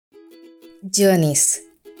Journeys.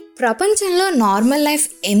 ప్రపంచంలో normal life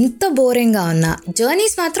ఎంత బోరింగ్గా ఉన్నా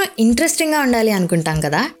జర్నీస్ మాత్రం ఇంట్రెస్టింగ్గా ఉండాలి అనుకుంటాం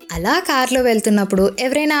కదా. అలా కార్లో వెళ్తున్నప్పుడు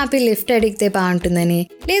ఎవరైనా ఆపి లిఫ్ట్ అడిగితే బాగుంటుందని,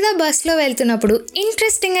 లేదా బస్లో వెళ్తున్నప్పుడు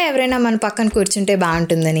ఇంట్రెస్టింగ్గా ఎవరైనా మన పక్కన కూర్చుంటే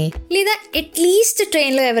బాగుంటుందని, లేదా అట్లీస్ట్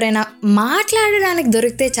ట్రైన్లో ఎవరైనా మాట్లాడడానికి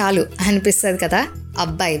దొరికితే చాలు అనిపిస్తుంది కదా.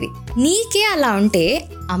 అబ్బాయివి నీకే అలా ఉంటే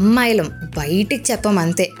అమ్మాయిలం బయటికి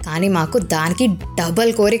చెప్పమంతే, కానీ మాకు దానికి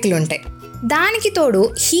డబల్ కోరికలు ఉంటాయి. దానికి తోడు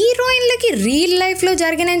హీరోయిన్లకి రియల్ లైఫ్లో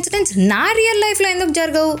జరిగిన ఇన్సిడెంట్స్ నా రియల్ లైఫ్లో ఎందుకు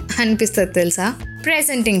జరగవు అనిపిస్తుంది తెలుసా.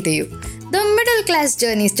 Presenting to you the middle class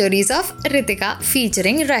journey stories of Ritika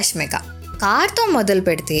featuring Rashmika. కార్తో మొదలు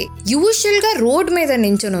పెడితే యూజువల్గా రోడ్ మీద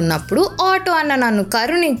నించుని ఉన్నప్పుడు ఆటో అన్న నన్ను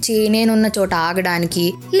కరుణించి నేనున్న చోట ఆగడానికి,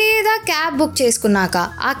 లేదా క్యాబ్ బుక్ చేసుకున్నాక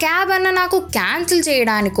ఆ క్యాబ్ అన్న నాకు క్యాన్సిల్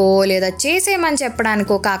చేయడానికో లేదా చేసేయమని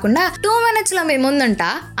చెప్పడానికో కాకుండా 2 minutes మీ ముందుంటా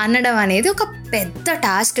అనడం అనేది ఒక పెద్ద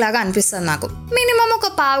టాస్క్ లాగా అనిపిస్తుంది నాకు. మినిమం ఒక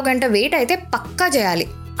 1/2 గంట వెయిట్ అయితే పక్కా చేయాలి.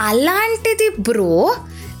 అలాంటిది బ్రో,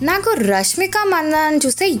 నాకు రష్మిక మందాన్ని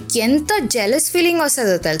చూస్తే ఎంత జెలస్ ఫీలింగ్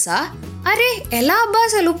వస్తుందో తెలుసా. అరే ఎలా అబ్బా,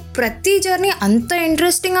 అసలు ప్రతి జర్నీ అంత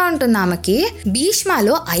ఇంట్రెస్టింగ్గా ఉంటుంది ఆమెకి.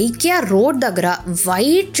 భీష్మాలో ఐకియా రోడ్ దగ్గర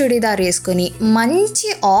వైట్ చుడిదార్ వేసుకొని మంచి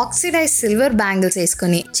ఆక్సిడైజ్ సిల్వర్ బ్యాంగిల్స్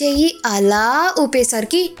వేసుకొని చెయ్యి అలా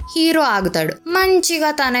ఊపేసరికి హీరో ఆగుతాడు,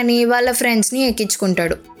 మంచిగా తనని వాళ్ళ ఫ్రెండ్స్ని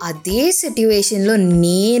ఎక్కించుకుంటాడు. అదే సిట్యువేషన్లో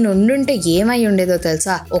నేనుండుంటే ఏమై ఉండేదో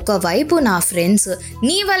తెలుసా. ఒకవైపు నా ఫ్రెండ్స్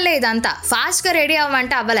నీ వల్ల ఇదంతా ఫాస్ట్గా రెడీ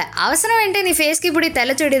అవ్వమంటే అవ్వలే, అవసరం ఏంటి నీ ఫేస్కి ఇప్పుడు ఈ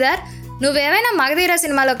తెల్ల చుడిదార్, నువ్వేమైనా మగధీర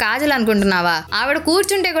సినిమాలో కాజల్ అనుకుంటున్నావా, ఆవిడ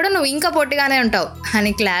కూర్చుంటే కూడా నువ్వు ఇంకా పొట్టిగానే ఉంటావు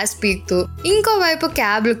అని క్లాస్ పీక్తూ, ఇంకోవైపు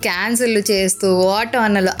క్యాబ్లు క్యాన్సిల్ చేస్తూ ఆటో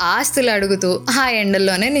అన్నలు ఆస్తులు అడుగుతూ ఆ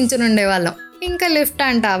ఎండల్లోనే నించుని ఉండేవాళ్ళం. ఇంకా లిఫ్ట్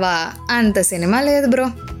అంటావా, అంత సినిమా లేదు బ్రో.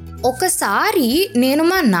 ఒకసారి నేను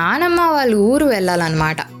మా నానమ్మ వాళ్ళ ఊరు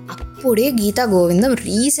వెళ్ళాలన్నమాట. అప్పుడే గీతా గోవిందం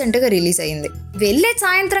రీసెంట్గా రిలీజ్ అయింది. వెళ్ళే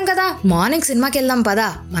సాయంత్రం కదా, మార్నింగ్ సినిమాకి వెళ్దాం పదా,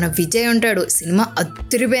 మన విజయ్ ఉంటాడు, సినిమా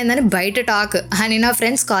అదిరిపోయిందని బయట టాక్ అని నా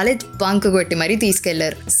ఫ్రెండ్స్ కాలేజ్ బంక్ కొట్టి మరీ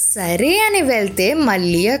తీసుకెళ్లారు. సరే అని వెళ్తే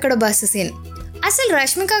మళ్ళీ అక్కడ బస్సు సీన్. అసలు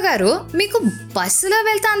రష్మిక గారు, మీకు బస్సులో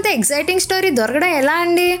వెళ్తే అంత ఎగ్జైటింగ్ స్టోరీ దొరకడం ఎలా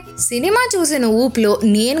అండి? సినిమా చూసిన ఊపులో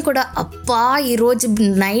నేను కూడా అబ్బా ఈరోజు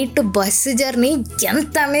నైట్ బస్సు జర్నీ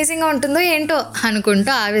ఎంత అమేజింగ్గా ఉంటుందో ఏంటో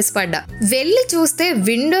అనుకుంటూ ఆవేశపడ్డా. వెళ్ళి చూస్తే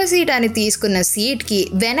విండో సీట్ అని తీసుకున్న సీట్కి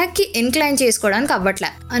వెనక్కి ఇన్క్లైన్ చేసుకోవడానికి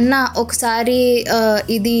అవ్వట్లే. అన్న ఒకసారి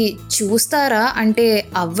ఇది చూస్తారా అంటే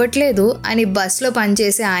అవ్వట్లేదు అని బస్సులో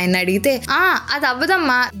పనిచేసి ఆయన అడిగితే, అది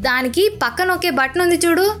అవ్వదమ్మా, దానికి పక్కన ఒకే బటన్ ఉంది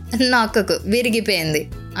చూడు, నొక్కకు విరిగిపోయింది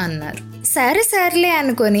అన్నారు. సరేలే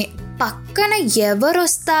అనుకొని పక్కన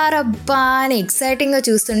ఎవరొస్తారబ్బా అని ఎక్సైటింగ్గా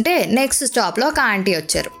చూస్తుంటే నెక్స్ట్ స్టాప్లో ఒక ఆంటీ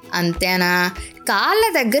వచ్చారు. అంతేనా, కాళ్ళ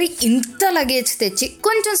దగ్గర ఇంత లగేజ్ తెచ్చి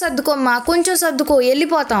కొంచెం సర్దుకోమ్మా, కొంచెం సర్దుకో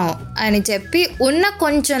వెళ్ళిపోతాం అని చెప్పి ఉన్న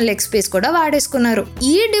కొంచెం లెగ్ స్పేస్ కూడా వాడేసుకున్నారు.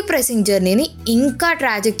 ఈ డిప్రెసింగ్ జర్నీని ఇంకా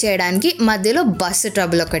ట్రాజిక్ చేయడానికి మధ్యలో బస్సు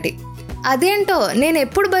ట్రబుల్ ఒకటి. అదేంటో నేను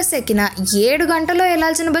ఎప్పుడు బస్సు ఎక్కినా 7 గంటల్లో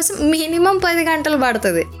వెళ్ళాల్సిన బస్సు మినిమం 10 గంటలు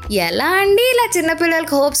పడుతుంది. ఎలా అండి ఇలా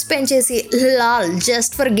చిన్నపిల్లలకి హోప్స్ పెంచేసి లాల్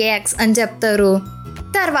జస్ట్ ఫర్ గ్యాక్స్ అని చెప్తారు.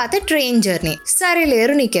 తర్వాత ట్రైన్ జర్నీ. సరే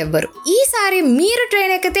లేరు నీకెవ్వరు. ఈసారి మీరు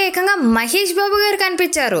ట్రైన్ ఎక్కితే ఏకంగా మహేష్ బాబు గారు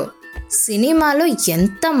కనిపించారు. సినిమాలో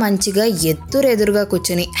ఎంత మంచిగా ఎదురుగా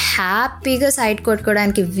కూర్చొని హ్యాపీగా సైడ్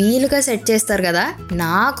కొట్టుకోవడానికి వీలుగా సెట్ చేస్తారు కదా,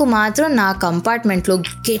 నాకు మాత్రం నా కంపార్ట్మెంట్లో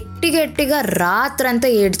గట్టిగా రాత్రంతా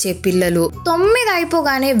ఏడ్చే పిల్లలు, 9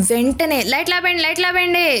 అయిపోగానే వెంటనే లైట్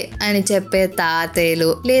లాబండి అని చెప్పే తాతయ్యలు,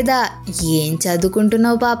 లేదా ఏం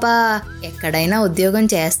చదువుకుంటున్నావు పాపా, ఎక్కడైనా ఉద్యోగం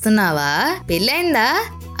చేస్తున్నావా, పెళ్ళైందా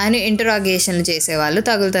అని ఇంటరాగేషన్లు చేసేవాళ్ళు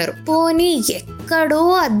తగులుతారు. పోనీ ఎక్కడో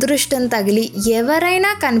అదృష్టం తగిలి ఎవరైనా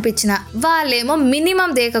కనిపించినా వాళ్ళేమో మినిమం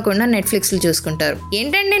దేకకుండా నెట్ఫ్లిక్స్లు చూసుకుంటారు.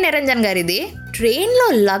 ఏంటండి నిరంజన్ గారు, ఇది ట్రైన్లో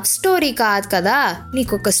లవ్ స్టోరీ కాదు కదా,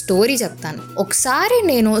 నీకు ఒక స్టోరీ చెప్తాను. ఒకసారి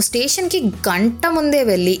నేను స్టేషన్కి గంట ముందే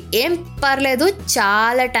వెళ్ళి ఏం పర్లేదు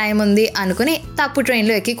చాలా టైం ఉంది అనుకుని తప్పు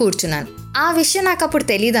ట్రైన్లో ఎక్కి కూర్చున్నాను. ఆ విషయం నాకు అప్పుడు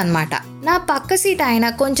తెలియదు అనమాట. నా పక్క సీట్ ఆయన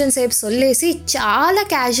కొంచెం సేపు సొల్లేసి చాలా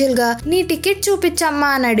క్యాజువల్గా నీ టికెట్ చూపించమ్మా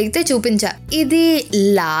అని అడిగితే చూపించా. ఇది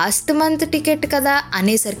లాస్ట్ మంత్ టికెట్ కదా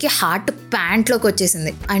అనేసరికి హార్ట్ ప్యాంట్లోకి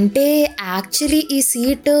వచ్చేసింది. అంటే యాక్చువల్లీ ఈ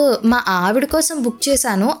సీట్ మా ఆవిడ కోసం బుక్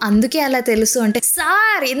చేశాను, అందుకే అలా తెలుసు అంటే,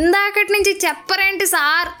 సార్ ఇందాకటి నుంచి చెప్పరేంటి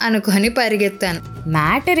సార్ అనుకొని పరిగెత్తాను.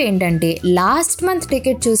 మ్యాటర్ ఏంటంటే లాస్ట్ మంత్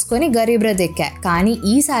టికెట్ చూసుకొని గరీబ్ రథ్ ఎక్కా, కానీ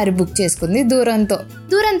ఈసారి బుక్ చేసుకుంది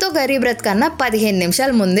దూరంతో గరీబ్ రథ్ కన్నా 15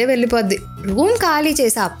 నిమిషాలు ముందే వెళ్ళిపోద్ది. రూమ్ ఖాళీ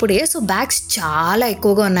చేసి అప్పుడే సో బ్యాగ్స్ చాలా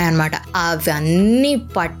ఎక్కువగా ఉన్నాయన్నమాట. అవన్నీ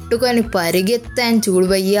పట్టుకొని పరిగెత్తాను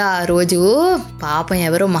చూడబయ్యా. ఆ రోజు పాపం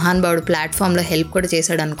ఎవరో మహానుభావుడు ప్లాట్ఫామ్లో హెల్ప్ కూడా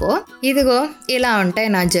చేశాడు అనుకో. ఇదిగో ఇలా ఉంటాయి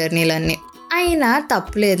నా జర్నీలన్నీ. అయినా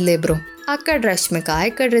తప్పులేదులే బ్రో, అక్కడ రష్మిక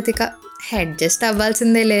ఇక్కడ రితిక, అడ్జస్ట్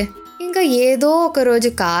అవ్వాల్సిందేలే. ఇంకా ఏదో ఒక రోజు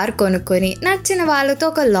కార్ కొనుక్కొని నచ్చిన వాళ్ళతో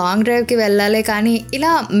ఒక లాంగ్ డ్రైవ్కి వెళ్ళాలి, కానీ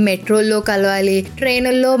ఇలా మెట్రోల్లో కలవాలి,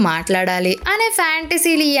 ట్రైనుల్లో మాట్లాడాలి అనే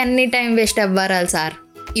ఫ్యాంటసీలు ఇవన్నీ టైం వేస్ట్ అవ్వరాలి సార్.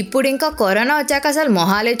 ఇప్పుడు ఇంకా కరోనా వచ్చాక అసలు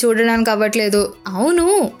మొహాలే చూడడానికి అవ్వట్లేదు. అవును,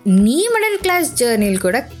 నీ మిడిల్ క్లాస్ జర్నీలు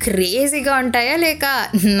కూడా క్రేజీగా ఉంటాయా లేక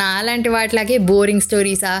నాలాంటి వాటిలాగే బోరింగ్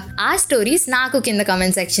స్టోరీసా? ఆ స్టోరీస్ నాకు కింద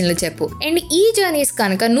కమెంట్ సెక్షన్ లో చెప్పు. అండ్ ఈ జర్నీస్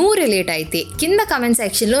కనుక నువ్వు రిలేట్ అయితే కింద కమెంట్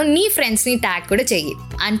సెక్షన్ లో నీ ఫ్రెండ్స్ ని ట్యాగ్ కూడా చెయ్యి.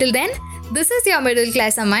 Until then, this is your middle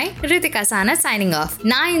class Ammayi, Rithika Sana signing off.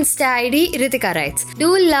 Na Insta ID Rithika writes. Do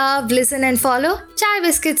love, listen and follow Chai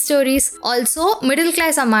Biscuit Stories. Also, Middle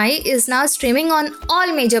Class Ammayi is now streaming on all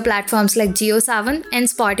major platforms like JioSaavn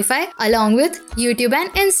and Spotify along with YouTube and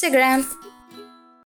Instagram.